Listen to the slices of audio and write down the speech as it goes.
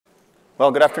Well,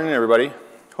 good afternoon, everybody.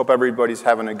 Hope everybody's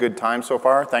having a good time so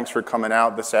far. Thanks for coming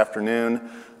out this afternoon.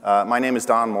 My name is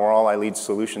Don Morrell. I lead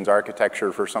solutions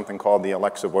architecture for something called the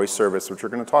Alexa Voice Service, which we're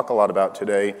going to talk a lot about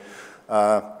today.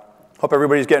 Hope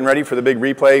everybody's getting ready for the big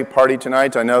replay party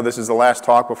tonight. I know this is the last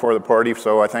talk before the party,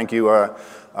 so I thank you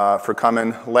for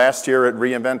coming. Last year at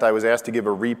reInvent, I was asked to give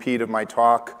a repeat of my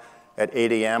talk at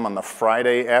 8 a.m. on the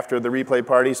Friday after the replay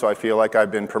party, so I feel like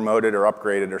I've been promoted or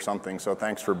upgraded or something, so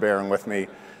thanks for bearing with me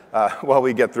while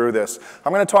we get through this.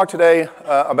 I'm going to talk today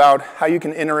about how you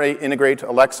can integrate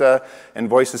Alexa and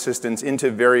voice assistants into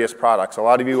various products. A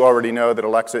lot of you already know that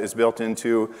Alexa is built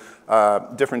into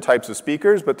different types of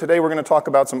speakers, but today we're going to talk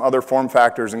about some other form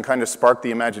factors and kind of spark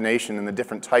the imagination and the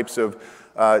different types of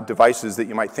devices that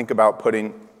you might think about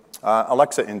putting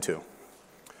Alexa into.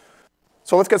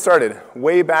 So let's get started.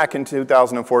 Way back in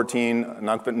 2014,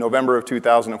 November of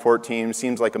 2014,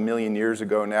 seems like a million years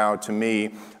ago now to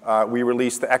me, we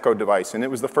released the Echo device. And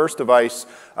it was the first device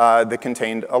that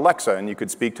contained Alexa. And you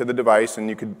could speak to the device, and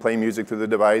you could play music through the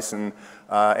device, and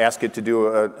ask it to do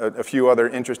a few other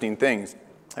interesting things.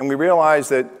 And we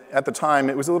realized that at the time,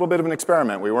 it was a little bit of an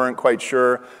experiment. We weren't quite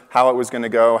sure how it was going to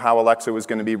go, how Alexa was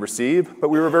going to be received. But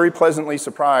we were very pleasantly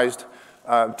surprised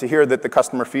to hear that the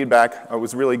customer feedback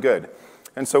was really good.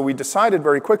 And so we decided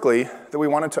very quickly that we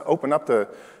wanted to open up the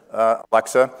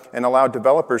Alexa and allow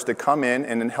developers to come in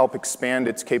and then help expand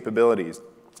its capabilities.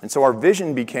 And so our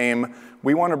vision became,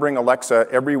 we want to bring Alexa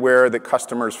everywhere that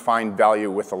customers find value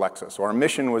with Alexa. So our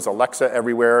mission was Alexa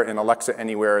everywhere and Alexa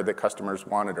anywhere that customers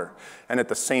wanted her. And at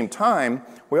the same time,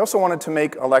 we also wanted to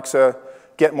make Alexa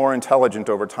get more intelligent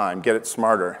over time, get it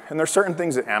smarter. And there's certain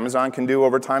things that Amazon can do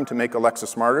over time to make Alexa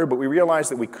smarter, but we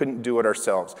realized that we couldn't do it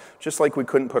ourselves. Just like we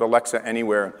couldn't put Alexa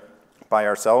anywhere by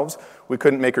ourselves, we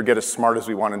couldn't make her get as smart as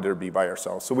we wanted her to be by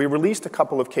ourselves. So we released a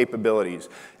couple of capabilities,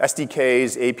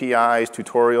 SDKs, APIs,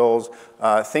 tutorials,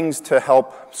 things to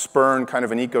help spurn kind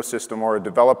of an ecosystem or a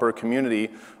developer community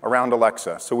around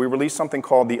Alexa. So we released something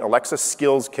called the Alexa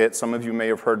Skills Kit. Some of you may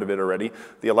have heard of it already.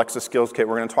 The Alexa Skills Kit,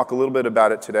 we're going to talk a little bit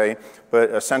about it today, but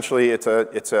essentially it's a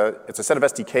set of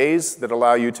SDKs that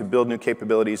allow you to build new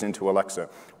capabilities into Alexa.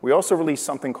 We also released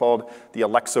something called the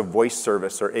Alexa Voice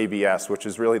Service, or AVS, which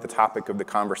is really the topic of the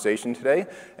conversation today.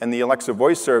 And the Alexa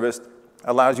Voice Service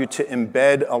allows you to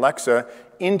embed Alexa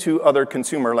into other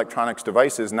consumer electronics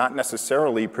devices, not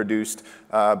necessarily produced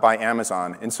by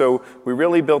Amazon. And so we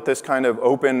really built this kind of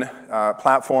open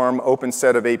platform, open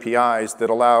set of APIs that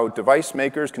allow device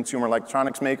makers, consumer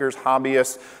electronics makers,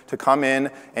 hobbyists to come in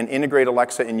and integrate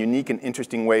Alexa in unique and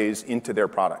interesting ways into their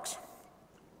products.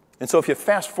 And so if you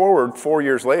fast forward 4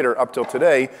 years later up till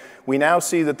today, we now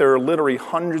see that there are literally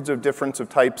hundreds of different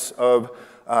types of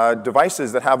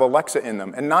devices that have Alexa in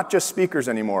them, and not just speakers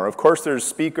anymore. Of course, there's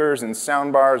speakers and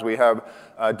sound bars. We have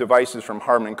devices from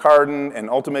Harman Kardon and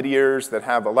Ultimate Ears that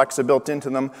have Alexa built into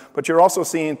them, but you're also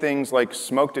seeing things like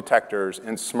smoke detectors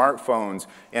and smartphones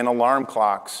and alarm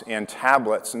clocks and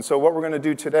tablets. And so what we're going to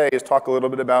do today is talk a little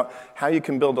bit about how you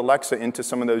can build Alexa into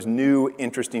some of those new,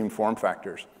 interesting form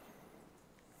factors.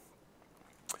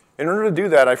 In order to do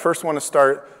that, I first want to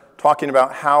start talking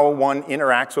about how one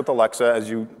interacts with Alexa. As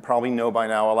you probably know by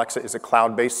now, Alexa is a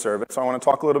cloud-based service. So I want to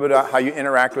talk a little bit about how you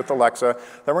interact with Alexa.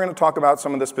 Then we're going to talk about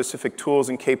some of the specific tools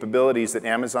and capabilities that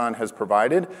Amazon has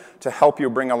provided to help you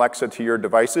bring Alexa to your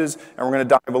devices. And we're going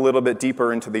to dive a little bit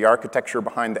deeper into the architecture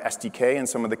behind the SDK and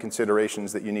some of the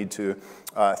considerations that you need to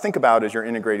think about as you're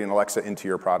integrating Alexa into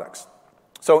your products.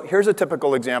 So here's a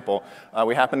typical example.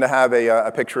 We happen to have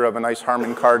a picture of a nice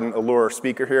Harman Kardon Allure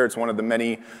speaker here. It's one of the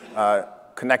many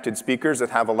connected speakers that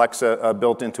have Alexa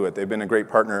built into it. They've been a great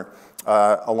partner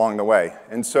along the way.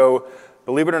 And so,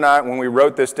 believe it or not, when we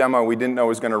wrote this demo, we didn't know it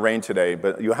was going to rain today.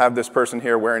 But you have this person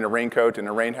here wearing a raincoat and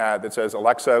a rain hat that says,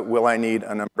 "Alexa, will I need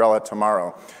an umbrella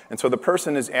tomorrow?" And so the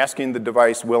person is asking the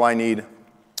device, will I need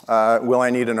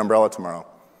an umbrella tomorrow?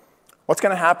 What's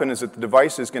going to happen is that the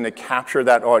device is going to capture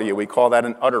that audio. We call that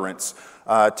an utterance.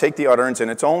 Take the utterance,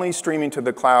 and it's only streaming to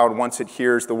the cloud once it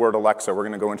hears the word Alexa. We're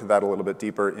going to go into that a little bit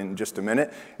deeper in just a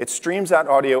minute. It streams that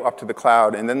audio up to the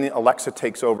cloud, and then the Alexa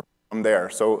takes over from there.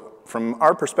 So from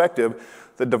our perspective,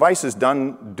 the device is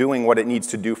done doing what it needs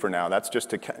to do for now. That's just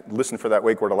to listen for that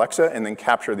wake word Alexa and then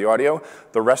capture the audio.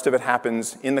 The rest of it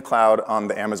happens in the cloud on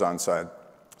the Amazon side.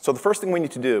 So the first thing we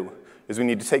need to do is we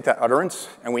need to take that utterance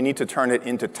and we need to turn it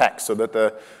into text so that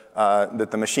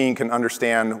the machine can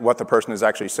understand what the person is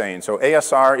actually saying. So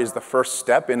ASR is the first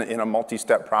step in a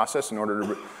multi-step process in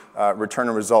order to return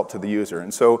a result to the user.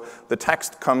 And so the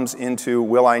text comes into,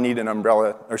 will I need an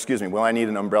umbrella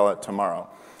tomorrow?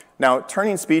 Now,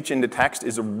 turning speech into text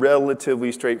is a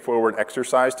relatively straightforward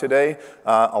exercise today.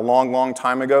 A long, long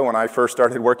time ago, when I first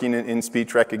started working in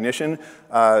speech recognition,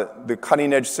 the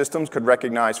cutting-edge systems could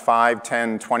recognize 5,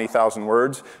 10, 20,000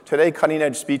 words. Today,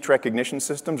 cutting-edge speech recognition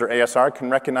systems, or ASR,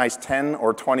 can recognize 10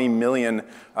 or 20 million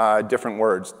different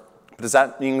words. Does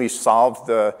that mean we solved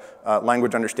the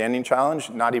language understanding challenge?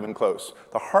 Not even close.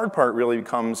 The hard part really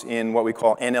comes in what we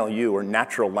call NLU, or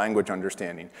natural language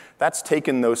understanding. That's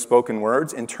taking those spoken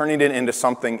words and turning it into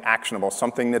something actionable,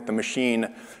 something that the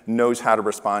machine knows how to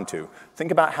respond to. Think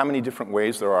about how many different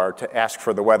ways there are to ask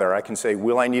for the weather. I can say,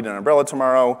 will I need an umbrella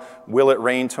tomorrow? Will it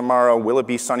rain tomorrow? Will it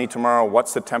be sunny tomorrow?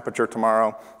 What's the temperature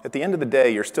tomorrow? At the end of the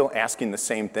day, you're still asking the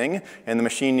same thing, and the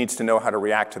machine needs to know how to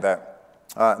react to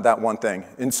that one thing.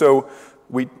 And so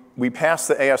we pass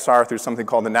the ASR through something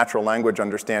called the Natural Language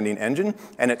Understanding Engine,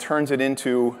 and it turns it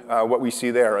into what we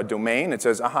see there, a domain. It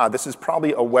says, aha, this is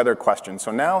probably a weather question.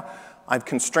 So now I've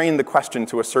constrained the question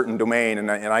to a certain domain,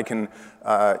 and I can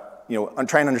I'm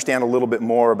trying to understand a little bit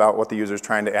more about what the user is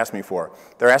trying to ask me for.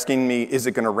 They're asking me, is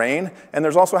it going to rain? And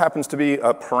there's also happens to be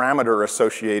a parameter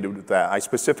associated with that. I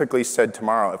specifically said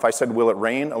tomorrow. If I said, will it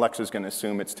rain? Alexa's going to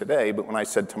assume it's today. But when I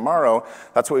said tomorrow,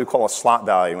 that's what we call a slot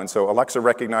value. And so Alexa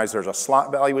recognized there's a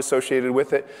slot value associated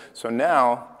with it. So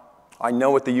now I know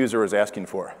what the user is asking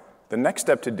for. The next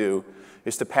step to do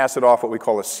is to pass it off what we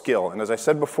call a skill. And as I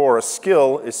said before, a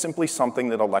skill is simply something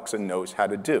that Alexa knows how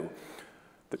to do.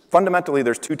 Fundamentally,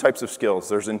 there's two types of skills.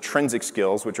 There's intrinsic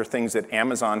skills, which are things that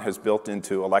Amazon has built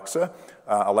into Alexa.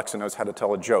 Alexa knows how to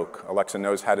tell a joke. Alexa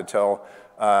knows how to tell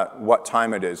what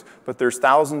time it is. But there's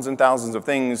thousands and thousands of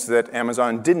things that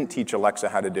Amazon didn't teach Alexa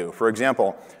how to do. For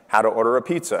example, how to order a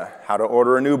pizza, how to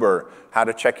order an Uber, how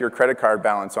to check your credit card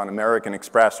balance on American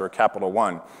Express or Capital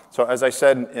One. So as I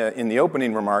said in the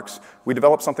opening remarks, we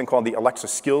developed something called the Alexa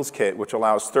Skills Kit, which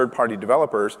allows third-party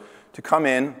developers to come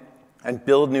in and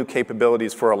build new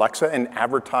capabilities for Alexa and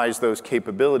advertise those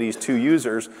capabilities to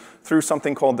users through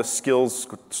something called the Skills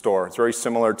Store. It's very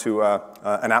similar to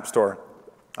an app store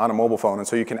on a mobile phone. And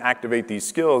so you can activate these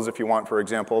skills if you want, for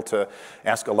example, to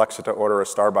ask Alexa to order a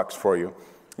Starbucks for you.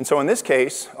 And so in this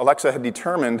case, Alexa had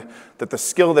determined that the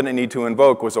skill that it needed to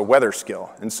invoke was a weather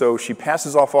skill. And so she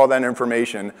passes off all that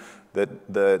information,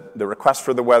 the request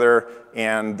for the weather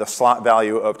and the slot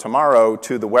value of tomorrow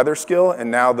to the weather skill,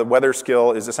 and now the weather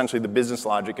skill is essentially the business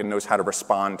logic and knows how to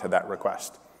respond to that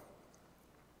request.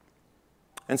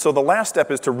 And so the last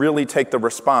step is to really take the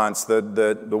response.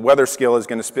 The weather skill is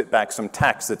going to spit back some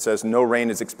text that says no rain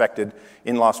is expected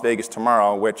in Las Vegas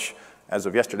tomorrow, which as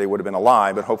of yesterday would have been a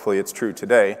lie, but hopefully it's true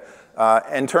today.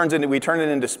 And we turn it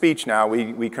into speech now.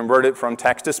 We convert it from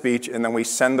text to speech, and then we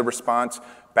send the response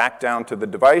back down to the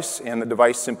device, and the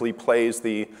device simply plays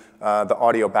the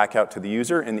audio back out to the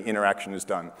user, and the interaction is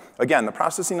done. Again, the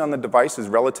processing on the device is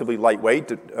relatively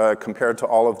lightweight compared to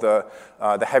all of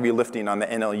the heavy lifting on the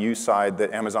NLU side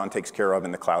that Amazon takes care of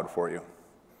in the cloud for you.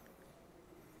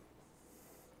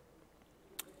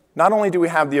 Not only do we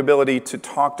have the ability to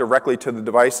talk directly to the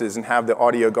devices and have the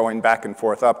audio going back and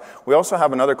forth up, we also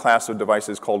have another class of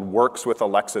devices called Works with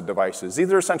Alexa devices.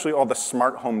 These are essentially all the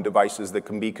smart home devices that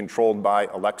can be controlled by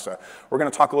Alexa. We're going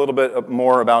to talk a little bit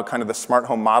more about kind of the smart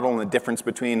home model and the difference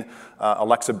between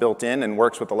Alexa built in and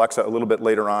Works with Alexa a little bit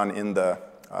later on in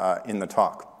the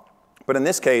talk. But in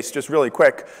this case, just really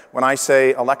quick, when I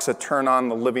say, Alexa, turn on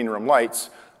the living room lights,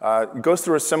 it goes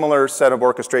through a similar set of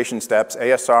orchestration steps,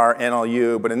 ASR,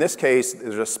 NLU, but in this case,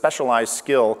 there's a specialized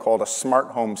skill called a smart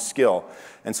home skill.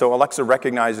 And so Alexa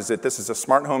recognizes that this is a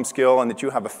smart home skill and that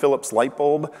you have a Philips light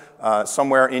bulb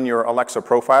somewhere in your Alexa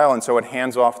profile, and so it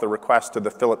hands off the request to the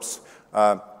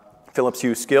Philips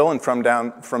Hue skill, and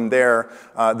from there,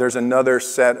 there's another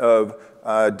set of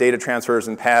data transfers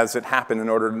and paths that happen in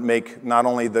order to make not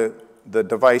only the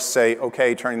device say,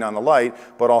 okay, turning on the light,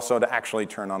 but also to actually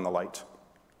turn on the light.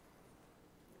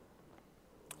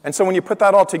 And so when you put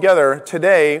that all together,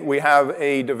 today we have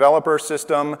a developer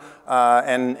system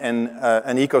and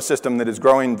an ecosystem that is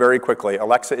growing very quickly.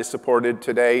 Alexa is supported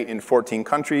today in 14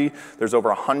 countries. There's over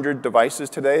 100 devices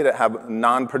today that have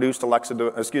non-Amazon produced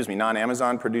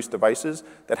devices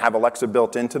that have Alexa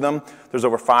built into them. There's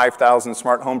over 5,000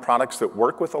 smart home products that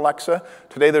work with Alexa.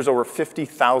 Today there's over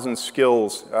 50,000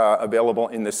 skills available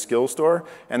in the skill store,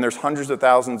 and there's hundreds of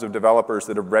thousands of developers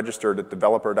that have registered at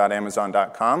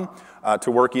developer.amazon.com to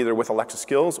work either with Alexa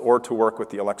skills or to work with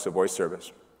the Alexa voice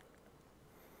service.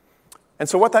 And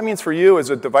so what that means for you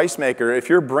as a device maker, if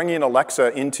you're bringing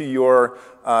Alexa into your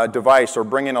device or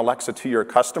bringing Alexa to your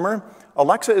customer,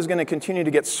 Alexa is going to continue to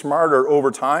get smarter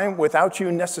over time without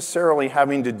you necessarily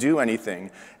having to do anything.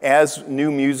 As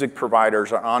new music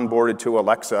providers are onboarded to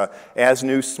Alexa, as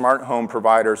new smart home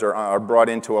providers are brought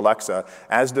into Alexa,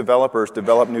 as developers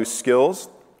develop new skills,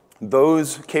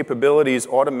 those capabilities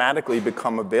automatically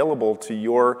become available to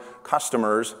your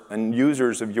customers and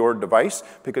users of your device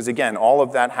because, again, all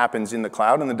of that happens in the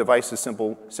cloud, and the device is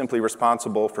simply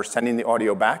responsible for sending the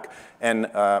audio back and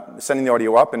sending the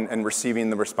audio up and receiving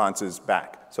the responses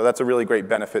back. So that's a really great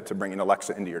benefit to bringing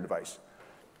Alexa into your device.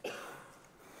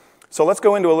 So let's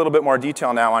go into a little bit more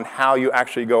detail now on how you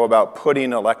actually go about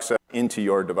putting Alexa into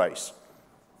your device.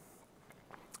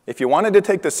 If you wanted to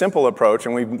take the simple approach,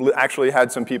 and we've actually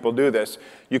had some people do this,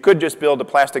 you could just build a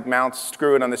plastic mount,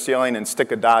 screw it on the ceiling, and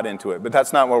stick a dot into it. But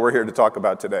that's not what we're here to talk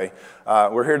about today.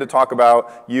 We're here to talk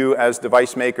about you as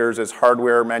device makers, as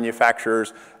hardware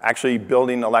manufacturers, actually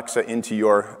building Alexa into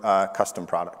your custom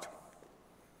product.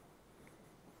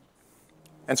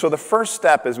 And so the first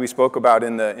step, as we spoke about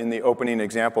in the opening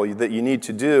example, that you need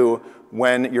to do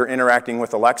when you're interacting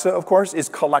with Alexa, of course, is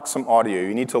collect some audio.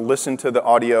 You need to listen to the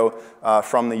audio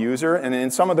from the user. And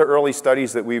in some of the early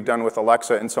studies that we've done with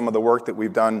Alexa and some of the work that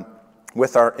we've done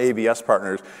with our AVS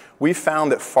partners, we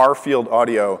found that far-field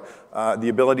audio, the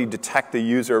ability to detect the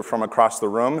user from across the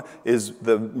room, is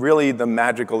really the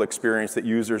magical experience that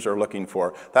users are looking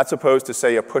for. That's opposed to,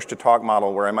 say, a push-to-talk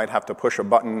model where I might have to push a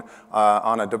button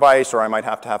on a device, or I might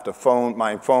have to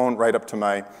my phone right up to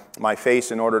my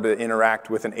face in order to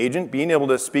interact with an agent. Being able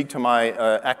to speak to my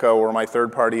Echo or my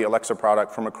third-party Alexa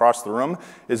product from across the room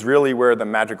is really where the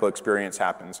magical experience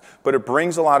happens. But it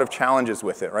brings a lot of challenges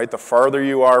with it, right? The farther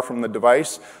you are from the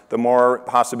device, the more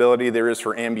possibility there is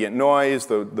for ambient noise,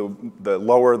 the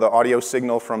lower the audio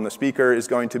signal from the speaker is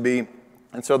going to be.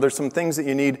 And so there's some things that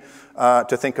you need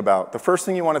to think about. The first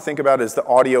thing you want to think about is the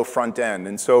audio front end.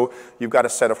 And so you've got a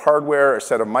set of hardware, a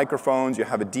set of microphones, you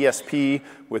have a DSP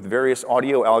with various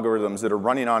audio algorithms that are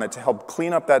running on it to help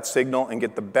clean up that signal and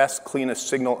get the best, cleanest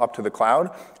signal up to the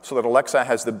cloud so that Alexa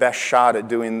has the best shot at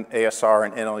doing ASR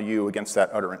and NLU against that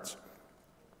utterance.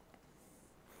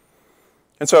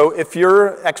 And so if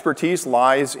your expertise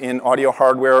lies in audio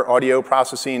hardware, audio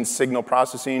processing, signal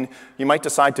processing, you might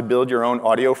decide to build your own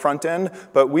audio front end.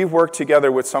 But we've worked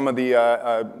together with some of the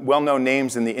well-known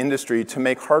names in the industry to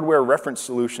make hardware reference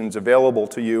solutions available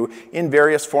to you in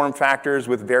various form factors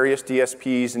with various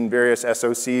DSPs and various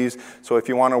SoCs. So if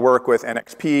you want to work with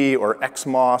NXP or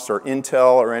XMOS or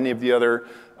Intel or any of the other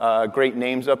great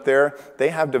names up there, they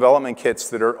have development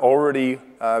kits that are already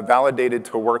validated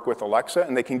to work with Alexa,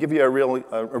 and they can give you a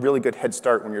really good head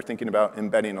start when you're thinking about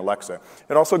embedding Alexa.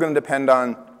 It's also going to depend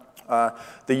on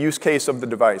the use case of the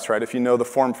device, right? If you know the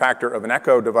form factor of an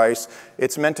Echo device,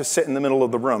 it's meant to sit in the middle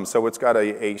of the room, so it's got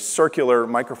a circular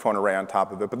microphone array on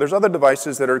top of it. But there's other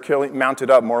devices that are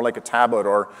mounted up more like a tablet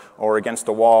or against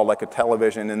a wall like a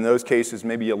television. In those cases,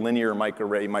 maybe a linear mic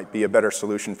array might be a better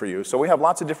solution for you. So we have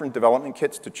lots of different development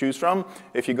kits to choose from.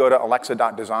 If you go to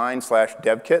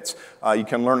alexa.design/devkits, you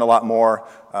can learn a lot more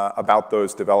about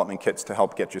those development kits to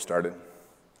help get you started.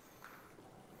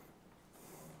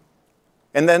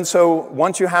 And then so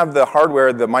once you have the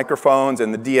hardware, the microphones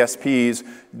and the DSPs,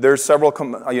 there's several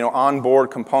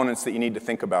onboard components that you need to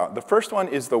think about. The first one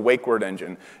is the wake word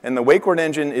engine. And the wake word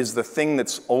engine is the thing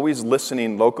that's always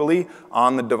listening locally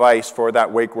on the device for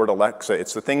that wake word Alexa.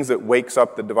 It's the things that wakes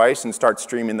up the device and starts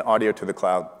streaming the audio to the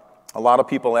cloud. A lot of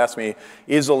people ask me,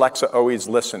 is Alexa always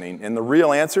listening? And the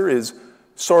real answer is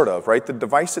sort of, right? The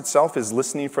device itself is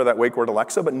listening for that wake word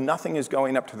Alexa, but nothing is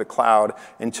going up to the cloud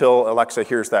until Alexa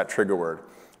hears that trigger word.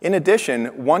 In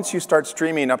addition, once you start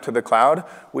streaming up to the cloud,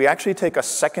 we actually take a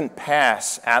second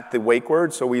pass at the wake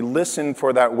word. So we listen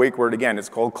for that wake word again. It's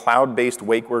called cloud-based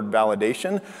wake word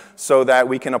validation, so that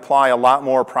we can apply a lot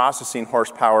more processing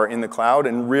horsepower in the cloud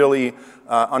and really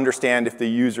understand if the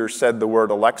user said the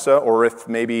word Alexa or if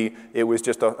maybe it was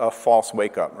just a false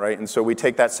wake up, right? And so we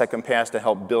take that second pass to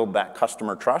help build that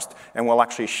customer trust, and we'll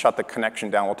actually shut the connection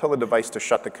down. We'll tell the device to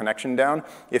shut the connection down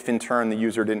if in turn the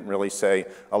user didn't really say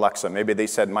Alexa. Maybe they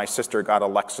said, my sister got a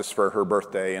Lexus for her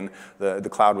birthday, and the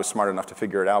cloud was smart enough to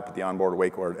figure it out, but the onboard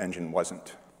wake word engine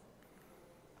wasn't.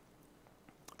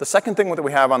 The second thing that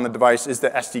we have on the device is the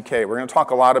SDK. We're going to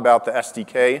talk a lot about the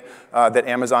SDK that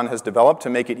Amazon has developed to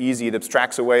make it easy. It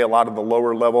abstracts away a lot of the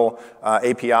lower level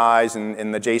APIs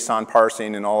and the JSON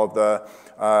parsing and all of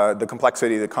the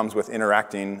complexity that comes with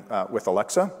interacting with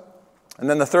Alexa. And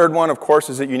then the third one, of course,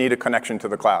 is that you need a connection to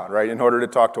the cloud, right? In order to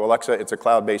talk to Alexa, it's a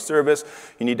cloud-based service.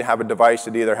 You need to have a device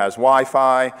that either has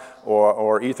Wi-Fi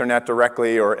or Ethernet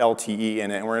directly or LTE in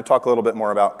it. And we're going to talk a little bit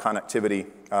more about connectivity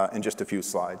in just a few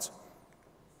slides.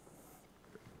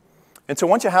 And so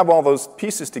once you have all those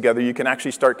pieces together, you can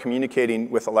actually start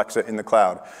communicating with Alexa in the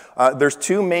cloud. There's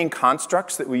two main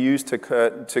constructs that we use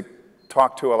to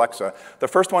talk to Alexa. The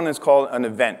first one is called an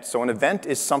event. So an event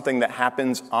is something that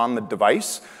happens on the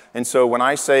device. And so when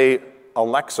I say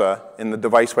Alexa and the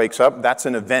device wakes up, that's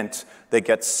an event that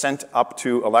gets sent up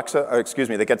to Alexa,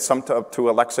 that gets sent up to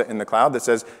Alexa in the cloud that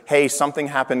says, hey, something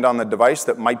happened on the device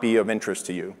that might be of interest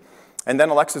to you. And then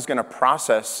Alexa's going to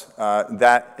process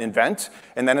that event,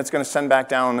 and then it's going to send back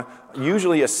down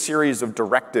usually a series of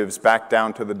directives back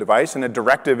down to the device. And a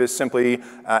directive is simply,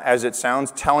 as it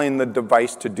sounds, telling the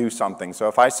device to do something. So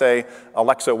if I say,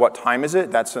 Alexa, what time is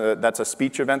it? That's a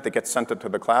speech event that gets sent up to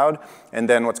the cloud. And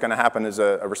then what's going to happen is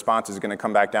a response is going to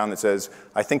come back down that says,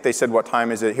 I think they said, what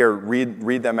time is it? Here,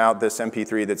 read them out this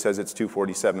MP3 that says it's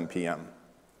 2:47 p.m.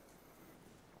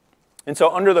 And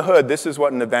so under the hood, this is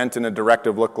what an event and a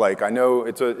directive look like. I know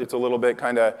it's a little bit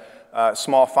kind of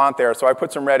small font there, so I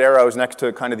put some red arrows next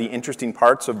to kind of the interesting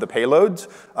parts of the payloads.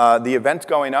 The event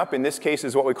going up, in this case,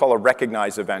 is what we call a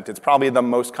recognize event. It's probably the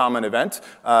most common event.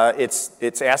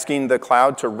 It's asking the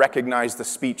cloud to recognize the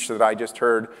speech that I just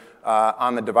heard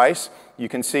on the device. You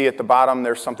can see at the bottom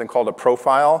there's something called a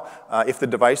profile. If the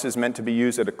device is meant to be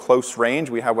used at a close range,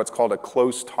 we have what's called a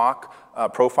close talk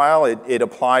profile. It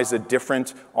applies a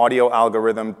different audio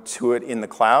algorithm to it in the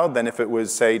cloud than if it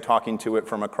was, say, talking to it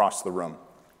from across the room.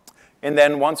 And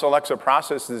then once Alexa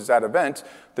processes that event,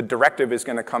 the directive is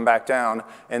going to come back down.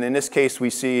 And in this case, we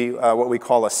see what we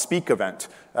call a speak event.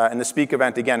 And the speak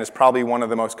event, again, is probably one of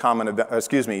the most common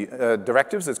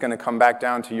directives that's going to come back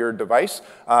down to your device.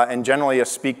 And generally, a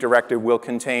speak directive will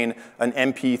contain an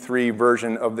MP3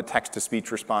 version of the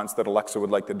text-to-speech response that Alexa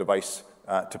would like the device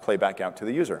to play back out to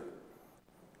the user.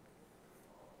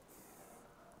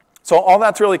 So all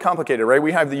that's really complicated, right?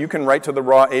 We have you can write to the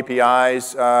raw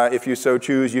APIs if you so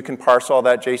choose. You can parse all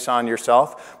that JSON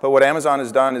yourself. But what Amazon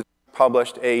has done is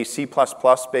published a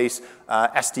C++-based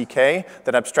SDK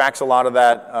that abstracts a lot of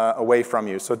that away from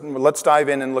you. So let's dive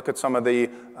in and look at some of the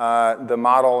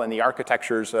model and the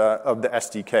architectures of the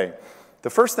SDK. The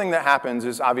first thing that happens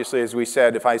is, obviously, as we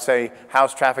said, if I say,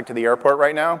 how's traffic to the airport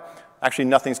right now? Actually,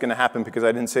 nothing's going to happen because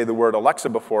I didn't say the word Alexa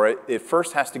before it. It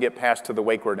first has to get passed to the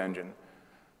wake word engine.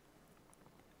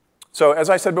 So as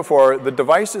I said before, the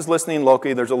device is listening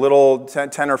locally. There's a little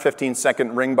 10 or 15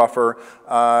 second ring buffer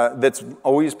that's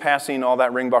always passing all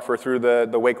that ring buffer through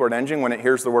the wake word engine. When it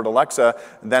hears the word Alexa,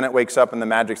 then it wakes up and the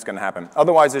magic's going to happen.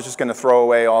 Otherwise, it's just going to throw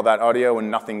away all that audio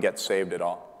and nothing gets saved at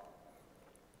all.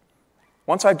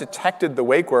 Once I've detected the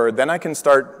wake word, then I can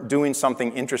start doing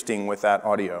something interesting with that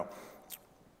audio.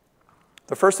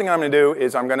 The first thing I'm going to do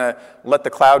is I'm going to let the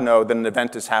cloud know that an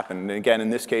event has happened. And again, in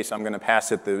this case, I'm going to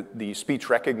pass it the speech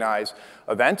recognize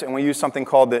event. And we use something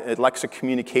called the Alexa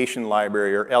Communication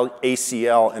Library, or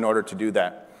ACL, in order to do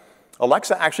that.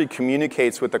 Alexa actually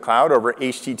communicates with the cloud over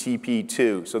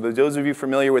HTTP2. So those of you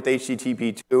familiar with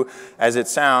HTTP2, as it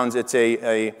sounds, it's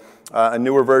a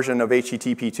newer version of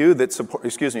HTTP2 that of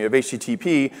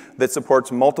HTTP that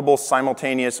supports multiple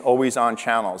simultaneous always-on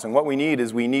channels. And what we need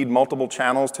is we need multiple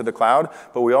channels to the cloud,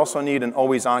 but we also need an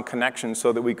always-on connection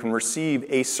so that we can receive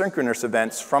asynchronous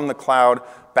events from the cloud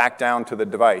back down to the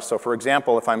device. So for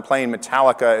example, if I'm playing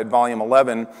Metallica at volume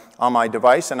 11 on my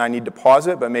device and I need to pause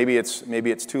it, but maybe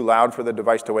it's too loud for the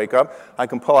device to wake up, I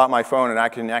can pull out my phone and I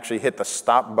can actually hit the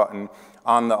stop button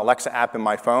on the Alexa app in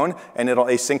my phone, and it'll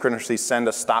asynchronously send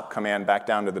a stop command back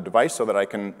down to the device so that I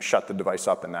can shut the device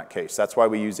up in that case. That's why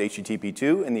we use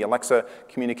HTTP2, and the Alexa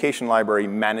Communication Library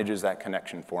manages that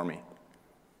connection for me.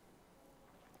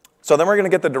 So then we're going to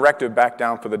get the directive back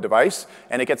down for the device,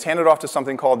 and it gets handed off to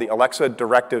something called the Alexa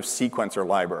Directive Sequencer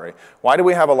Library. Why do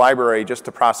we have a library just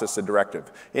to process the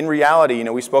directive? In reality,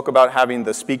 we spoke about having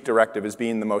the speak directive as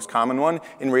being the most common one.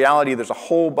 In reality, there's a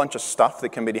whole bunch of stuff that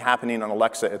can be happening on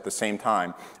Alexa at the same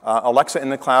time. Alexa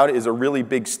in the cloud is a really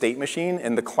big state machine,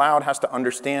 and the cloud has to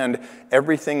understand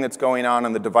everything that's going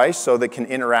on the device so that it can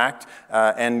interact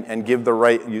and give the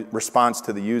right response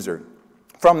to the user.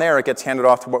 From there, it gets handed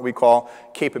off to what we call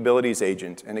capabilities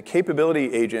agent. And a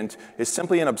capability agent is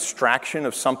simply an abstraction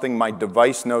of something my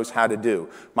device knows how to do.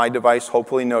 My device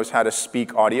hopefully knows how to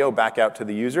speak audio back out to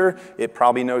the user. It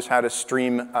probably knows how to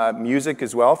stream music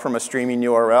as well from a streaming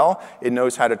URL. It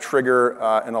knows how to trigger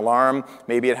an alarm.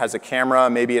 Maybe it has a camera.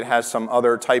 Maybe it has some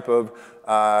other type of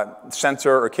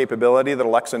sensor or capability that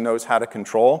Alexa knows how to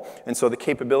control. And so the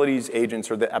capabilities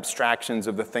agents are the abstractions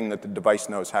of the thing that the device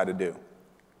knows how to do.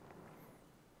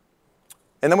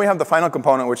 And then we have the final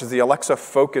component, which is the Alexa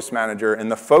Focus Manager.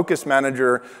 And the Focus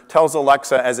Manager tells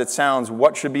Alexa, as it sounds,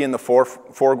 what should be in the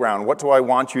foreground. What do I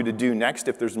want you to do next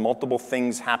if there's multiple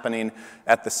things happening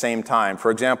at the same time?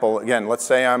 For example, again, let's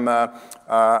say I'm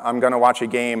going to watch a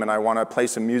game and I want to play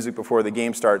some music before the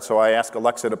game starts. So I ask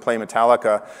Alexa to play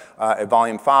Metallica at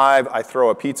volume 5. I throw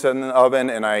a pizza in the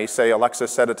oven and I say, Alexa,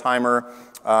 set a timer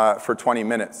for 20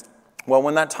 minutes. Well,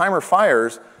 when that timer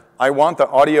fires, I want the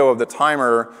audio of the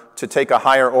timer to take a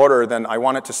higher order than I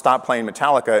want it to stop playing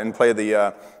Metallica and play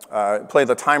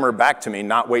the timer back to me,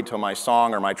 not wait till my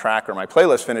song or my track or my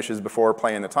playlist finishes before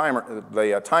playing the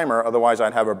timer, otherwise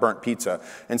I'd have a burnt pizza.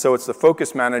 And so it's the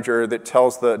Focus Manager that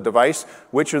tells the device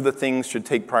which of the things should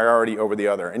take priority over the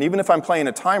other. And even if I'm playing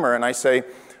a timer and I say,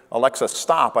 Alexa,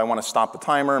 stop, I want to stop the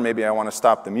timer, maybe I want to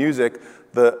stop the music,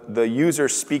 the user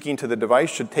speaking to the device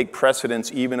should take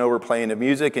precedence even over playing the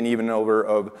music and even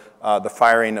over the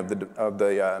firing of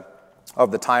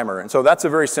the timer. And so that's a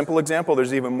very simple example.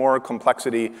 There's even more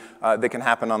complexity that can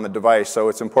happen on the device. So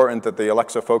it's important that the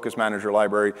Alexa Focus Manager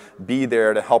library be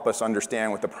there to help us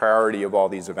understand what the priority of all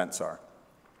these events are.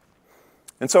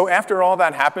 And so after all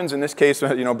that happens, in this case,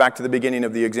 back to the beginning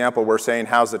of the example, we're saying,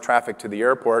 how's the traffic to the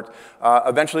airport?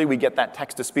 Eventually, we get that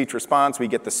text-to-speech response. We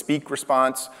get the speak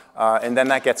response. And then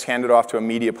that gets handed off to a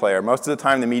media player. Most of the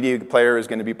time, the media player is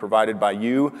going to be provided by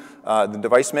you, the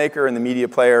device maker, and the media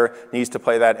player needs to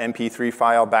play that MP3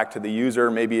 file back to the user.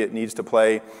 Maybe it needs to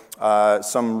play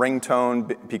some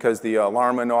ringtone because the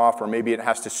alarm went off, or maybe it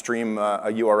has to stream a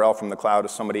URL from the cloud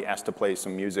if somebody has to play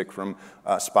some music from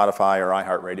Spotify or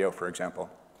iHeartRadio, for example.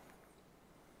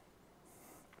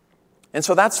 And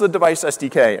so that's the device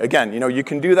SDK. Again, you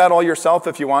can do that all yourself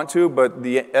if you want to, but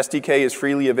the SDK is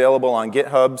freely available on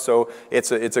GitHub, so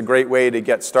it's a great way to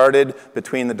get started.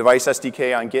 Between the device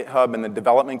SDK on GitHub and the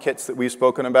development kits that we've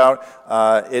spoken about,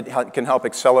 it can help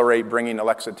accelerate bringing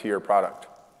Alexa to your product.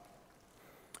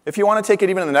 If you want to take it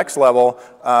even to the next level,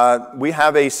 we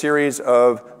have a series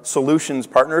of solutions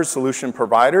partners, solution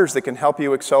providers that can help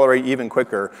you accelerate even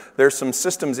quicker. There's some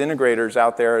systems integrators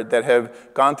out there that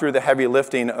have gone through the heavy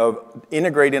lifting of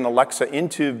integrating Alexa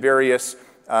into various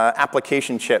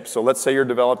application chips. So let's say you're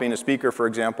developing a speaker, for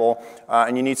example,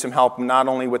 and you need some help not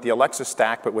only with the Alexa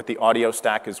stack, but with the audio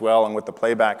stack as well and with the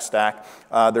playback stack.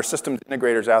 There's systems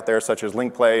integrators out there such as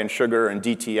LinkPlay and Sugar and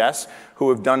DTS who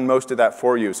have done most of that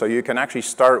for you. So you can actually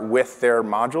start with their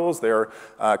modules, their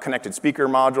connected speaker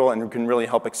module, and you can really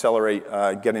help accelerate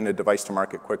getting a device to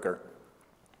market quicker.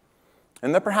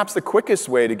 And then perhaps the quickest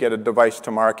way to get a device to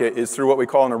market is through what we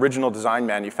call an original design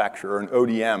manufacturer, an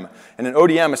ODM. And an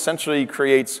ODM essentially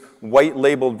creates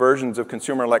white-labeled versions of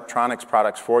consumer electronics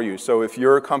products for you. So if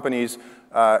your company's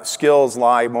skills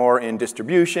lie more in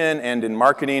distribution and in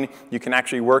marketing, you can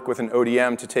actually work with an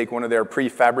ODM to take one of their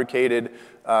prefabricated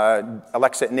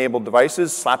Alexa-enabled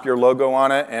devices, slap your logo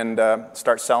on it, and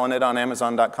start selling it on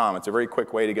Amazon.com. It's a very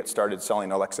quick way to get started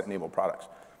selling Alexa-enabled products.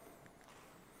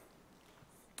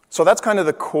 So that's kind of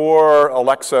the core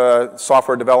Alexa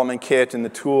software development kit and the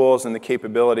tools and the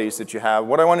capabilities that you have.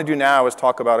 What I want to do now is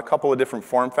talk about a couple of different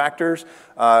form factors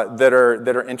that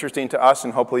are interesting to us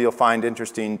and hopefully you'll find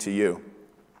interesting to you.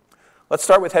 Let's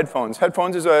start with headphones.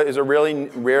 Headphones is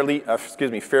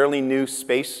a fairly new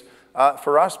space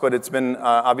for us, but it's been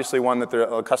obviously one that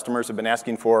the customers have been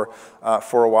asking for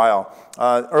a while.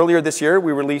 Earlier this year,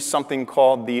 we released something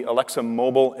called the Alexa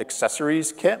Mobile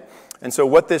Accessories Kit. And so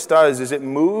what this does is it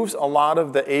moves a lot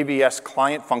of the AVS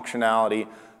client functionality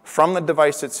from the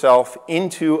device itself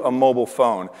into a mobile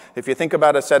phone. If you think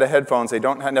about a set of headphones, they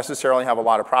don't necessarily have a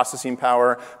lot of processing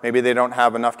power. Maybe they don't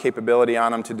have enough capability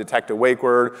on them to detect a wake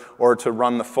word or to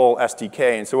run the full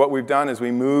SDK. And so what we've done is we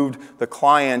moved the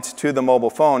client to the mobile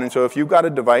phone. And so if you've got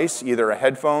a device, either a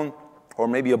headphone or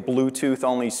maybe a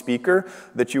Bluetooth-only speaker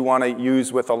that you want to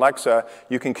use with Alexa,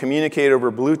 you can communicate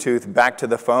over Bluetooth back to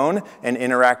the phone and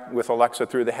interact with Alexa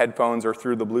through the headphones or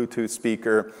through the Bluetooth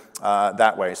speaker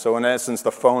that way. So in essence,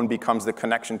 the phone becomes the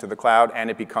connection to the cloud, and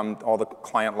all the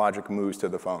client logic moves to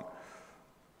the phone.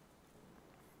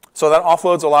 So that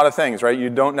offloads a lot of things, right?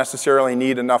 You don't necessarily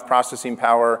need enough processing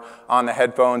power on the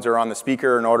headphones or on the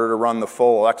speaker in order to run the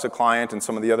full Alexa client and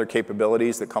some of the other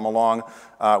capabilities that come along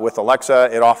with Alexa.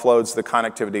 It offloads the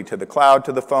connectivity to the cloud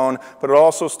to the phone, but it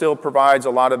also still provides a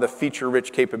lot of the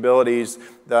feature-rich capabilities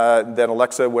that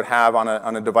Alexa would have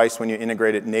on a device when you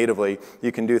integrate it natively.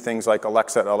 You can do things like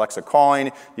Alexa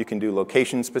calling. You can do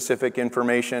location-specific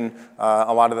information,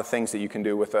 a lot of the things that you can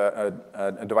do with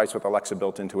a device with Alexa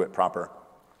built into it proper.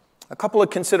 A couple of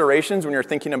considerations when you're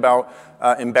thinking about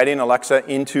embedding Alexa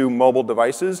into mobile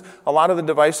devices. A lot of the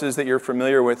devices that you're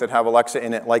familiar with that have Alexa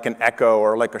in it, like an Echo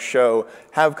or like a Show,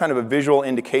 have kind of a visual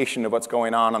indication of what's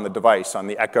going on the device. On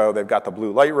the Echo, they've got the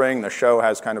blue light ring. The Show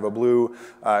has kind of a blue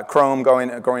chrome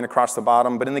going across the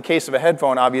bottom. But in the case of a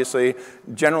headphone, obviously,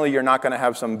 generally you're not going to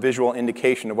have some visual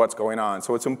indication of what's going on.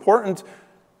 So it's important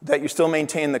that you still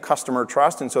maintain the customer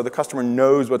trust, and so the customer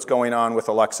knows what's going on with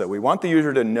Alexa. We want the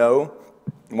user to know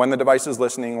when the device is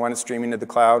listening, when it's streaming to the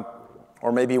cloud,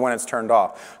 or maybe when it's turned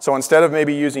off. So instead of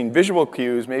maybe using visual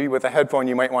cues, maybe with a headphone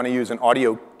you might want to use an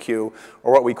audio cue,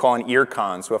 or what we call an ear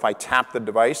con. So if I tap the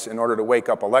device in order to wake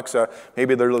up Alexa,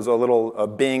 maybe there's a little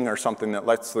bing or something that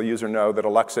lets the user know that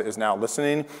Alexa is now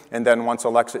listening. And then once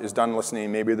Alexa is done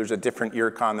listening, maybe there's a different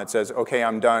ear con that says, OK,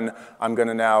 I'm done. I'm going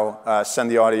to now send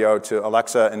the audio to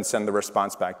Alexa and send the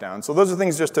response back down. So those are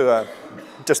things just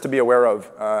to be aware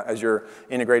of as you're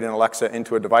integrating Alexa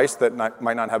into a device that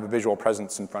might not have a visual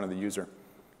presence in front of the user.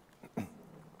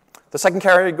 The second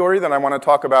category that I want to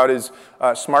talk about is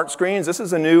smart screens. This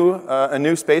is a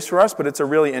new space for us, but it's a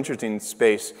really interesting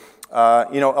space.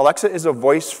 Alexa is a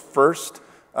voice-first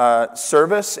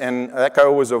service, and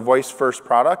Echo was a voice-first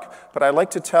product. But I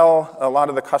like to tell a lot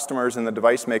of the customers and the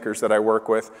device makers that I work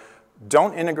with,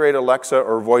 don't integrate Alexa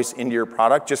or voice into your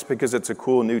product just because it's a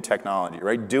cool new technology,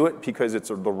 right? Do it because it's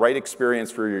the right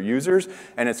experience for your users,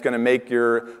 and it's going to make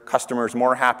your customers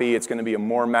more happy. It's going to be a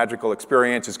more magical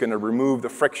experience. It's going to remove the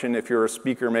friction, if you're a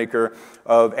speaker maker,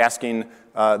 of asking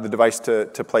the device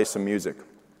to play some music.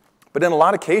 But in a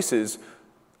lot of cases,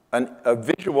 a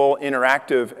visual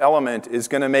interactive element is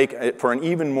going to make it for an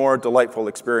even more delightful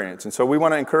experience. And so we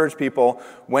want to encourage people,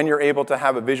 when you're able to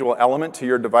have a visual element to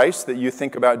your device, that you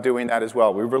think about doing that as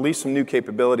well. We've released some new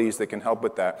capabilities that can help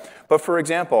with that. But for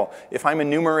example, if I'm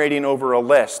enumerating over a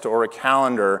list or a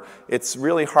calendar, it's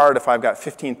really hard if I've got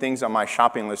 15 things on my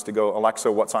shopping list to go, Alexa,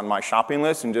 what's on my shopping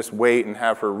list? And just wait and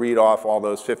have her read off all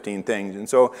those 15 things. And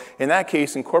so in that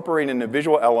case, incorporating a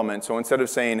visual element, so instead of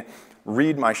saying,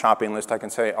 read my shopping list, I can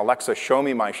say, Alexa, show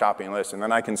me my shopping list, and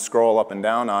then I can scroll up and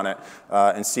down on it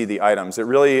and see the items. It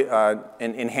really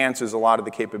enhances a lot of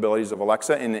the capabilities of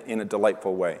Alexa in a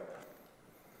delightful way.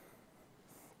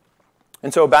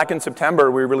 And so back in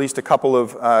September, we released a couple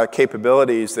of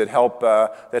capabilities that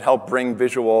help bring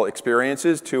visual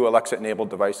experiences to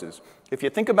Alexa-enabled devices. If you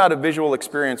think about a visual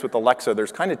experience with Alexa,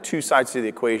 there's kind of two sides to the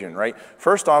equation, right?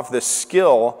 First off, the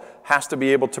skill has to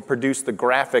be able to produce the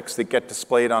graphics that get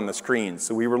displayed on the screen.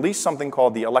 So we released something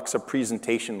called the Alexa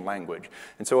presentation language.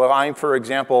 And so if I, for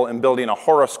example, am building a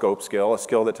horoscope skill, a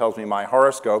skill that tells me my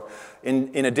horoscope,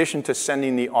 in addition to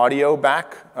sending the audio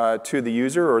back to the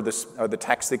user or the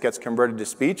text that gets converted to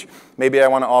speech, maybe I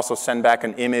want to also send back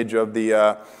an image of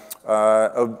the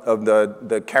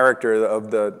character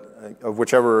of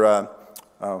whichever,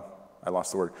 oh, I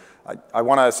lost the word. I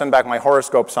want to send back my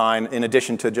horoscope sign in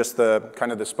addition to just the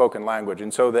kind of the spoken language.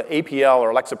 And so the APL,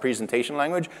 or Alexa presentation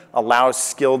language, allows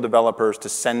skilled developers to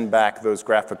send back those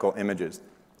graphical images.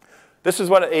 This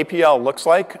is what an APL looks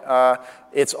like.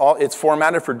 It's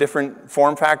formatted for different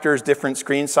form factors, different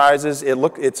screen sizes.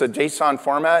 It's a JSON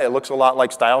format. It looks a lot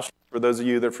like style sheets, for those of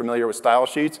you that are familiar with style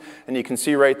sheets. And you can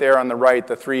see right there on the right,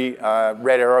 the three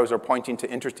red arrows are pointing to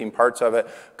interesting parts of it.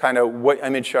 Kind of what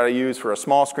image should I use for a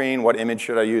small screen, what image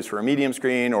should I use for a medium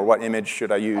screen, or what image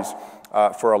should I use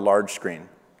for a large screen.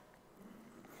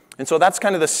 And so that's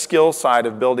kind of the skill side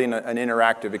of building an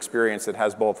interactive experience that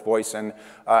has both voice and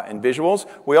visuals.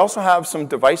 We also have some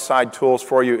device-side tools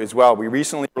for you as well. We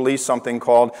recently released something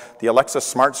called the Alexa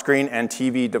Smart Screen and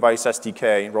TV Device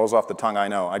SDK. It rolls off the tongue, I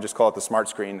know. I just call it the Smart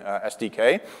Screen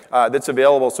SDK. That's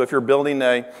available. So if you're building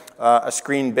a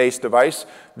screen-based device,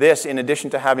 this, in addition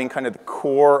to having kind of the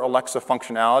core Alexa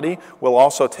functionality, will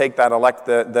also take that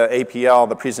the APL,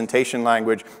 the presentation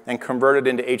language, and convert it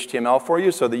into HTML for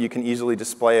you so that you can easily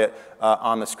display it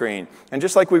on the screen. And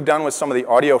just like we've done with some of the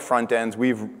audio front ends,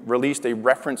 we've released a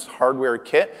reference hardware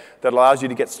kit that allows you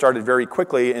to get started very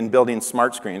quickly in building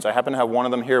smart screens. I happen to have one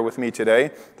of them here with me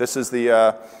today. This is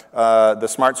the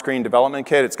Smart Screen Development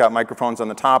Kit. It's got microphones on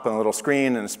the top and a little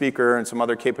screen and a speaker and some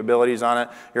other capabilities on it.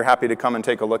 You're happy to come and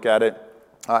take a look at it.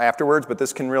 afterwards, but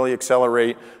this can really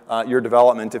accelerate your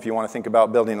development if you want to think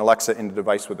about building Alexa into a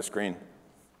device with a screen.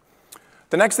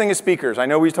 The next thing is speakers. I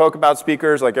know we talk about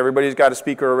speakers, like everybody's got a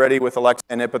speaker already with Alexa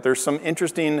in it, but there's some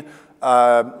interesting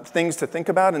things to think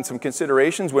about and some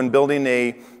considerations when building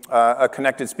a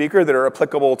connected speaker that are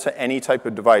applicable to any type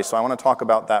of device. So I want to talk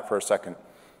about that for a second.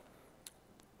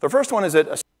 The first one is that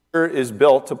a speaker is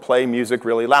built to play music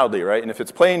really loudly, right? And if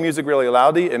it's playing music really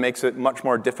loudly, it makes it much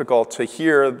more difficult to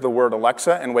hear the word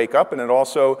Alexa and wake up, and it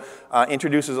also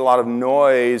introduces a lot of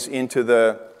noise into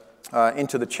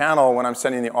the channel when I'm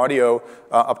sending the audio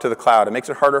up to the cloud. It makes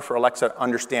it harder for Alexa to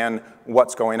understand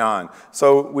what's going on.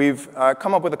 So we've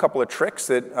come up with a couple of tricks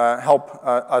that help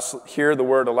us hear the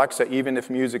word Alexa even if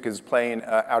music is playing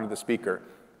out of the speaker.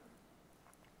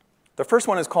 The first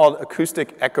one is called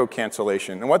acoustic echo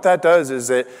cancellation. And what that does is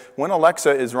that when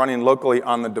Alexa is running locally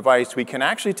on the device, we can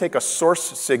actually take a source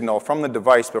signal from the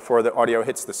device before the audio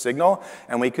hits the signal,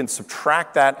 and we can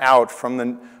subtract that out from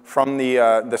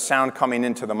the sound coming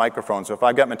into the microphone. So if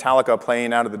I've got Metallica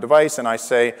playing out of the device and I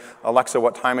say, Alexa,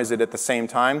 what time is it at the same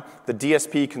time? The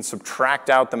DSP can subtract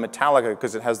out the Metallica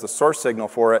because it has the source signal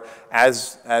for it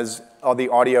as all the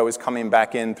audio is coming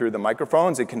back in through the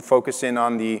microphones. It can focus in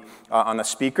on the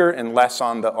speaker and less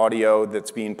on the audio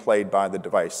that's being played by the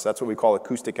device. That's what we call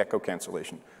acoustic echo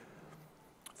cancellation.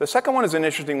 The second one is an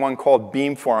interesting one called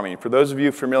beamforming. For those of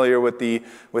you familiar with the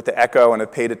Echo and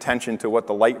have paid attention to what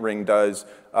the light ring does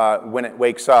when it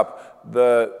wakes up,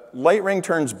 the light ring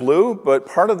turns blue, but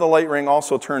part of the light ring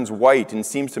also turns white and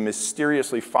seems to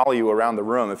mysteriously follow you around the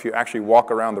room. If you actually walk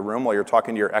around the room while you're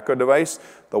talking to your Echo device,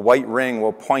 the white ring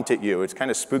will point at you. It's kind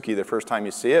of spooky the first time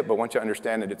you see it, but once you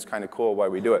understand it, it's kind of cool why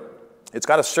we do it. It's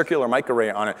got a circular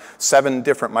microarray on it, 7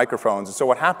 different microphones. And so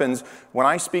what happens when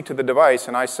I speak to the device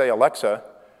and I say, Alexa,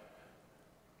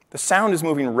 the sound is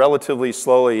moving relatively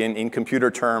slowly in computer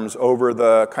terms over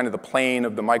the kind of the plane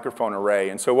of the microphone array.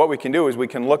 And so what we can do is we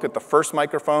can look at the first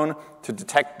microphone to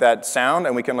detect that sound,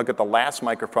 and we can look at the last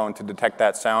microphone to detect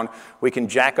that sound. We can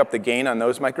jack up the gain on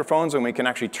those microphones, and we can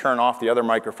actually turn off the other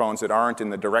microphones that aren't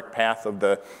in the direct path of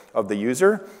the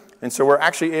user. And so we're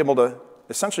actually able to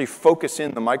essentially focus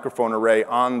in the microphone array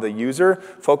on the user,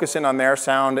 focus in on their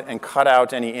sound, and cut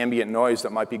out any ambient noise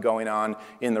that might be going on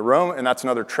in the room. And that's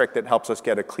another trick that helps us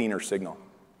get a cleaner signal.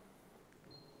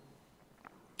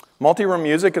 Multi-room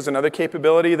music is another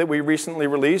capability that we recently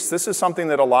released. This is something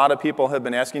that a lot of people have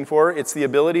been asking for. It's the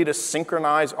ability to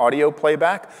synchronize audio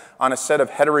playback on a set of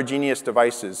heterogeneous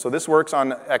devices. So this works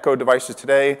on Echo devices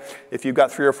today. If you've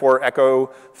got 3 or 4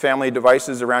 Echo family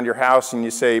devices around your house and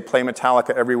you say play Metallica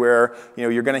everywhere,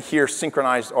 you're going to hear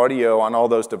synchronized audio on all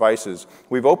those devices.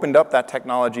 We've opened up that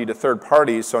technology to third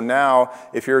parties. So now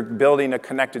if you're building a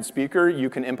connected speaker,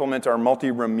 you can implement our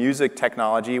multi-room music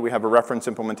technology. We have a reference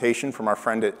implementation from our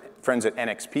friends at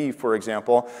NXP, for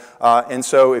example. And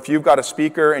so if you've got a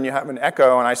speaker and you have an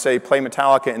Echo and I say play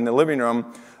Metallica in the living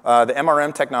room, the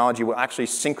MRM technology will actually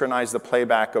synchronize the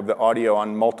playback of the audio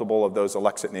on multiple of those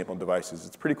Alexa-enabled devices.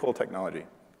 It's pretty cool technology.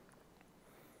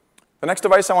 The next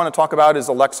device I want to talk about is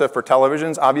Alexa for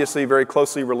televisions, obviously very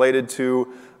closely related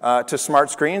to smart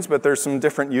screens, but there's some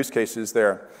different use cases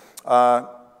there.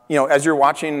 As you're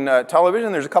watching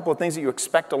television, there's a couple of things that you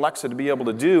expect Alexa to be able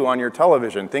to do on your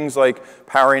television. Things like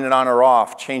powering it on or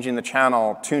off, changing the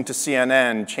channel, tune to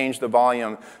CNN, change the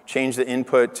volume, change the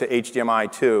input to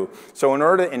HDMI 2. So in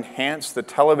order to enhance the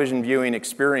television viewing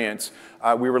experience,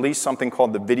 we released something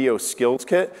called the Video Skills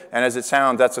Kit. And as it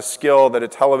sounds, that's a skill that a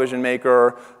television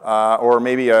maker or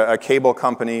maybe a cable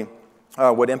company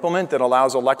would implement that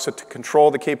allows Alexa to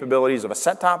control the capabilities of a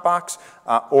set-top box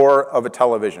or of a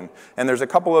television. And there's a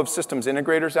couple of systems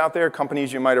integrators out there,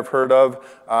 companies you might have heard of,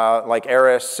 like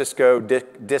Aris, Cisco,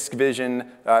 Discvision,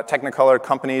 Technicolor,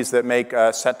 companies that make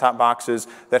set-top boxes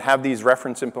that have these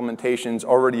reference implementations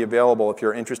already available if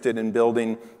you're interested in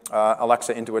building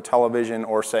Alexa into a television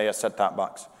or, say, a set-top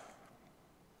box.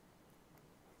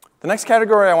 The next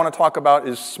category I want to talk about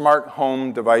is smart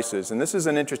home devices. And this is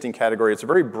an interesting category. It's a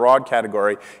very broad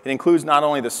category. It includes not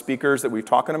only the speakers that we've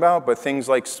talking about, but things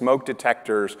like smoke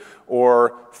detectors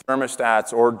or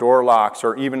thermostats or door locks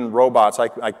or even robots.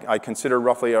 I consider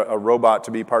roughly a robot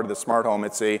to be part of the smart home.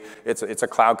 It's a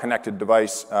cloud-connected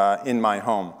device in my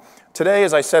home. Today,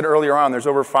 as I said earlier on, there's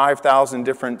over 5,000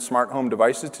 different smart home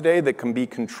devices today that can be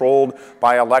controlled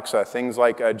by Alexa. Things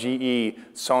like GE,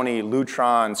 Sony,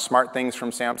 Lutron, SmartThings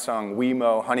from Samsung,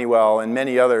 Wemo, Honeywell, and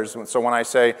many others. So when I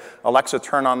say, Alexa,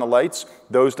 turn on the lights,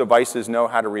 those devices know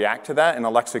how to react to that, and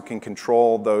Alexa can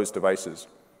control those devices.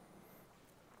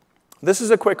 This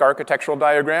is a quick architectural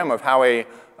diagram of how a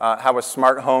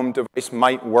smart home device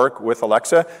might work with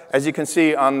Alexa. As you can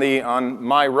see on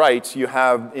my right, you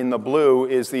have in the blue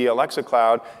is the Alexa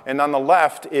cloud, and on the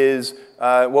left is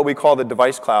what we call the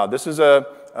device cloud. This is a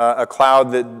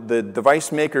cloud that the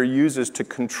device maker uses to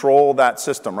control that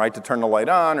system, right? To turn the light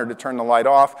on or to turn the light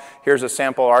off. Here's a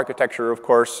sample architecture, of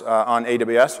course, on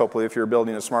AWS. Hopefully, if you're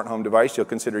building a smart home device, you'll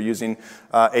consider using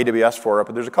AWS for it.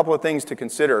 But there's a couple of things to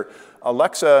consider.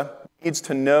 Alexa needs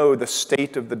to know the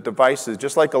state of the devices.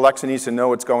 Just like Alexa needs to know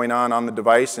what's going on the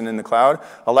device and in the cloud,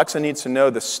 Alexa needs to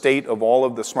know the state of all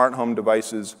of the smart home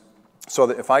devices, so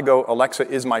that if I go, Alexa,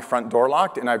 is my front door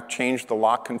locked, and I've changed the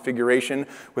lock configuration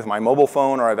with my mobile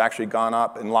phone, or I've actually gone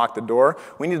up and locked the door,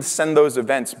 we need to send those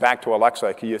events back to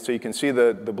Alexa. So you can see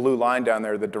the blue line down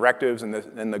there, the directives and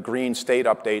the green state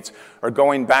updates are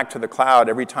going back to the cloud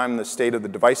every time the state of the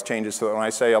device changes. So that when I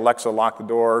say, Alexa, lock the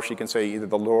door, she can say either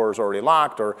the door is already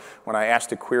locked, or when I ask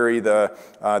to query the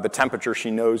temperature, she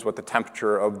knows what the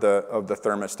temperature of the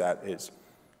thermostat is.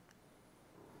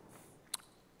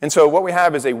 And so what we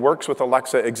have is a works with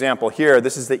Alexa example here.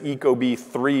 This is the ecobee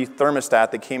 3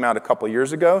 thermostat that came out a couple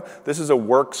years ago. This is a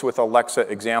works with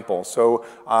Alexa example. So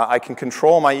I can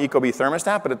control my ecobee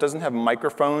thermostat, but it doesn't have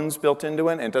microphones built into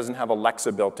it, and it doesn't have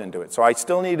Alexa built into it. So I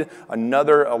still need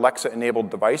another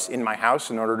Alexa-enabled device in my house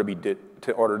in order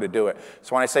to do it.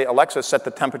 So when I say, Alexa, set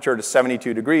the temperature to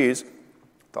 72 degrees,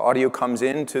 the audio comes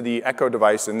into the Echo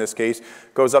device, in this case,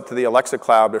 goes up to the Alexa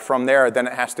cloud, but from there, then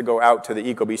it has to go out to the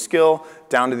ecobee Skill,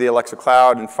 down to the Alexa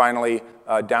cloud, and finally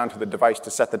down to the device to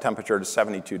set the temperature to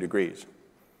 72 degrees.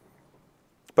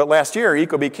 But last year,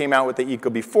 ecobee came out with the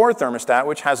ecobee 4 thermostat,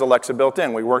 which has Alexa built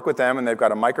in. We work with them, and they've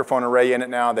got a microphone array in it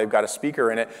now. They've got a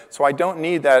speaker in it. So I don't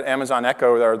need that Amazon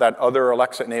Echo or that other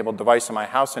Alexa-enabled device in my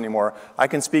house anymore. I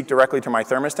can speak directly to my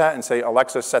thermostat and say,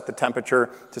 Alexa, set the temperature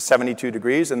to 72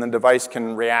 degrees, and the device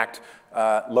can react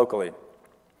locally.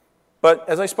 But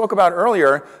as I spoke about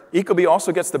earlier, ecobee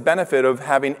also gets the benefit of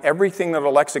having everything that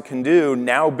Alexa can do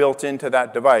now built into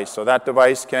that device. So that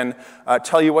device can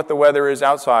tell you what the weather is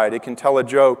outside. It can tell a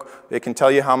joke. It can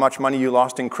tell you how much money you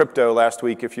lost in crypto last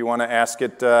week if you want to ask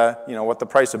it what the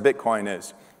price of Bitcoin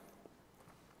is.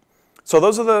 So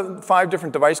those are the 5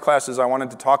 different device classes I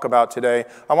wanted to talk about today.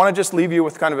 I want to just leave you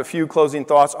with kind of a few closing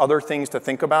thoughts, other things to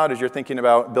think about as you're thinking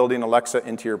about building Alexa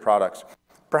into your products.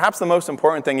 Perhaps the most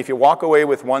important thing, if you walk away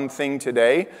with one thing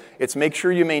today, it's make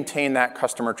sure you maintain that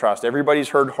customer trust. Everybody's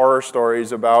heard horror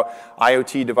stories about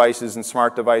IoT devices and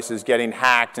smart devices getting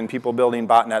hacked and people building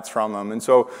botnets from them. And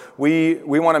so we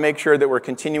want to make sure that we're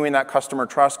continuing that customer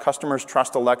trust. Customers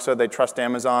trust Alexa, they trust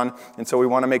Amazon, and so we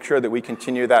want to make sure that we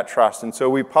continue that trust. And so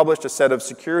we published a set of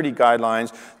security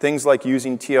guidelines, things like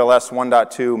using TLS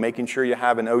 1.2, making sure you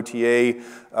have an OTA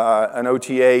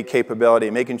capability,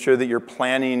 making sure that you're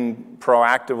planning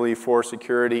proactively for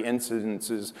security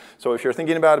incidences. So if you're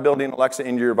thinking about building Alexa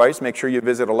into your device, make sure you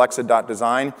visit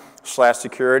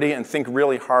alexa.design/security and think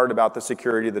really hard about the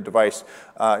security of the device.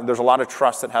 There's a lot of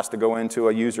trust that has to go into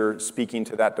a user speaking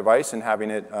to that device and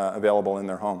having it available in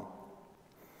their home.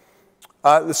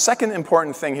 The second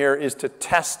important thing here is to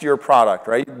test your product,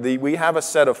 right? We have a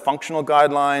set of functional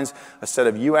guidelines, a set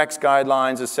of UX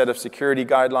guidelines, a set of security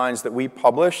guidelines that we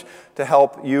publish to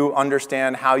help you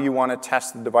understand how you want to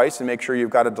test the device and make sure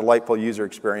you've got a delightful user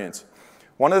experience.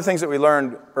 One of the things that we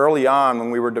learned early on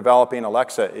when we were developing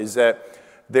Alexa is that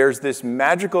there's this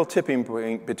magical tipping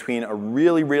point between a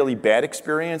really, really bad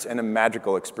experience and a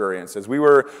magical experience. As we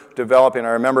were developing, I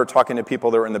remember talking to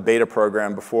people that were in the beta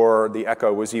program before the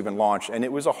Echo was even launched, and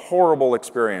it was a horrible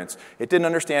experience. It didn't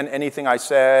understand anything I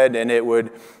said, and it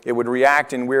would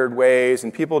react in weird ways,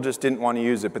 and people just didn't want to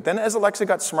use it. But then as Alexa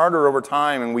got smarter over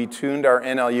time and we tuned our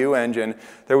NLU engine,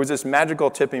 there was this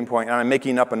magical tipping point, and I'm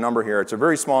making up a number here. It's a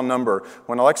very small number.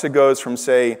 When Alexa goes from,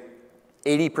 say,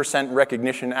 80%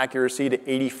 recognition accuracy to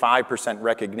 85%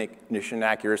 recognition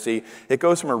accuracy, it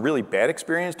goes from a really bad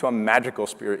experience to a magical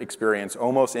experience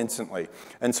almost instantly.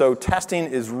 And so testing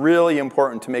is really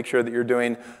important to make sure that you're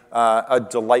doing a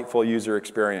delightful user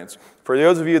experience. For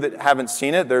those of you that haven't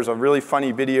seen it, there's a really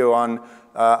funny video on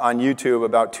YouTube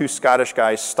about 2 Scottish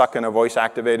guys stuck in a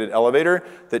voice-activated elevator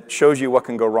that shows you what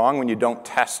can go wrong when you don't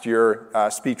test your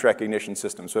speech recognition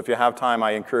system. So if you have time,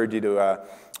 I encourage you to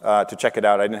check it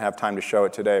out. I didn't have time to show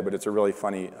it today, but it's a really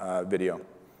funny video.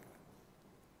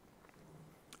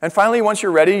 And finally, once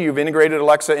you're ready, you've integrated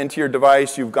Alexa into your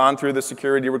device, you've gone through the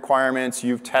security requirements,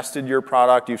 you've tested your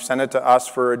product, you've sent it to us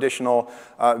for additional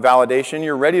validation,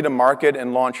 you're ready to market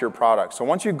and launch your product. So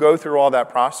once you go through all that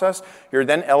process, you're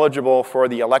then eligible for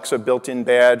the Alexa built-in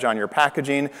badge on your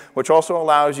packaging, which also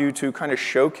allows you to kind of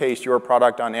showcase your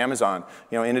product on Amazon.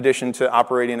 You know, in addition to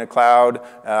operating a cloud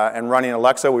and running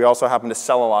Alexa, we also happen to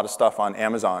sell a lot of stuff on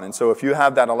Amazon. And so if you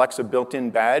have that Alexa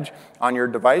built-in badge on your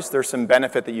device, there's some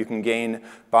benefit that you can gain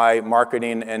by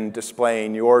marketing and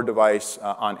displaying your device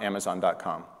on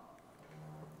Amazon.com.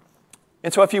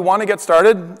 And so if you want to get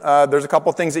started, there's a couple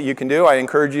things that you can do. I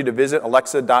encourage you to visit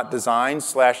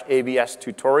alexa.design/AVS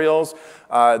tutorials.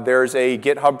 There's a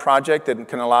GitHub project that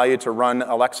can allow you to run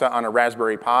Alexa on a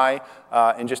Raspberry Pi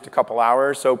in just a couple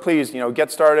hours. So please,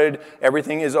 get started.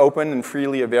 Everything is open and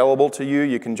freely available to you.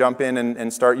 You can jump in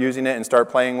and start using it and start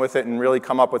playing with it and really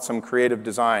come up with some creative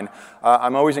design.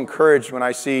 I'm always encouraged when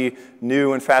I see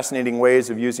new and fascinating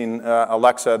ways of using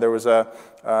Alexa. There was a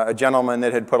gentleman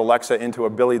that had put Alexa into a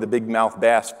Billy the Big Mouth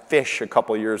Bass fish a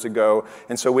couple years ago.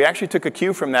 And so we actually took a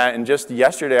cue from that, and just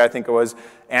yesterday, I think it was,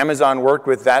 Amazon worked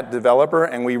with that developer,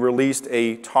 and we released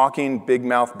a talking big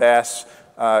mouth bass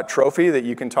trophy that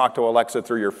you can talk to Alexa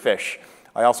through your fish.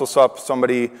 I also saw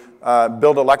somebody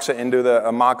build Alexa into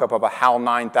a mock-up of a HAL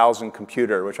 9000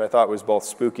 computer, which I thought was both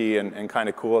spooky and kind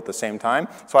of cool at the same time.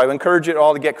 So I encourage you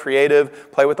all to get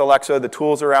creative, play with Alexa. The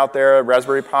tools are out there.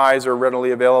 Raspberry Pis are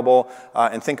readily available.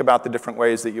 And think about the different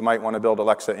ways that you might want to build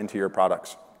Alexa into your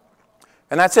products.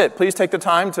 And that's it. Please take the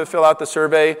time to fill out the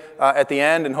survey at the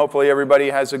end, and hopefully everybody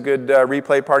has a good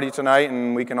replay party tonight,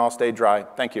 and we can all stay dry.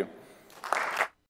 Thank you.